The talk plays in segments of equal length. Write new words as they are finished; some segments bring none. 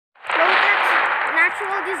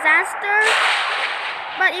natural disaster.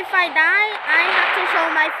 But if I die, I have to show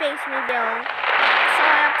my face reveal. So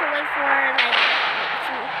I have to wait for like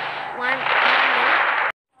 1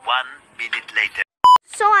 minute. 1 minute later.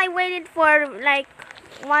 So I waited for like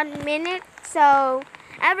 1 minute. So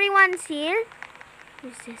everyone's here.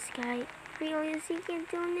 Who's this guy? Really, is he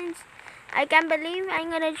doing this? I can't believe I'm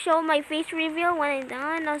gonna show my face reveal when I'm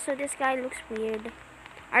done. Also, this guy looks weird.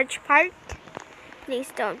 Arch Park.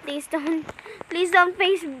 Please don't face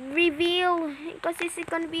reveal, because this is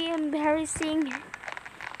gonna be embarrassing.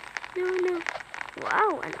 No.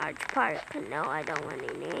 Wow, an Arch Park. No, I don't want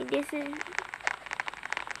any. This is.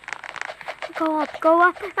 Go up.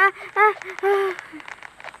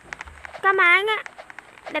 Come on.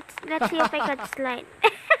 Let's see if I can slide.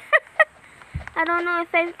 I don't know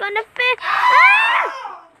if I'm gonna fit.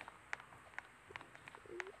 Ah!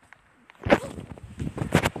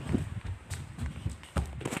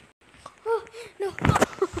 Oh no!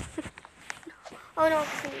 Oh no!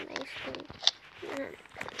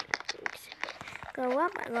 Go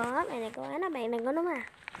up, and I go up, and I go down.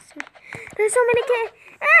 There's so many kids.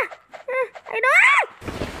 I don't.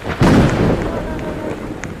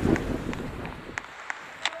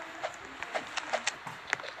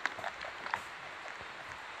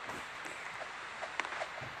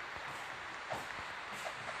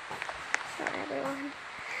 Everyone.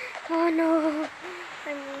 Oh no.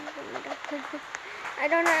 I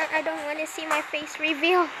don't want to see my face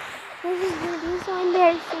reveal. This is gonna be so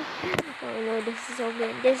embarrassing. Oh no, this is so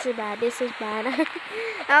bad. This is bad. I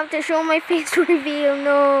have to show my face reveal.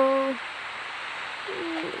 No.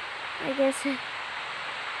 I guess. Oh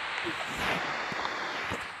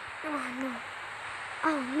no.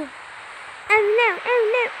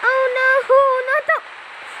 Not the.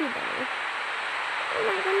 She died. Oh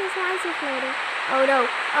my goodness, why is it floating? Oh no!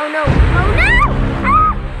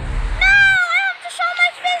 Ah! No! I have to show my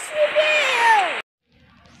face reveal!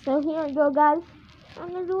 So here we go, guys. I'm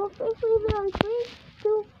gonna do a face reveal in 3,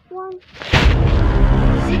 2, 1.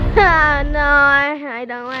 No, I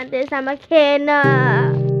don't want this. I'm a kid.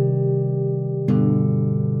 No.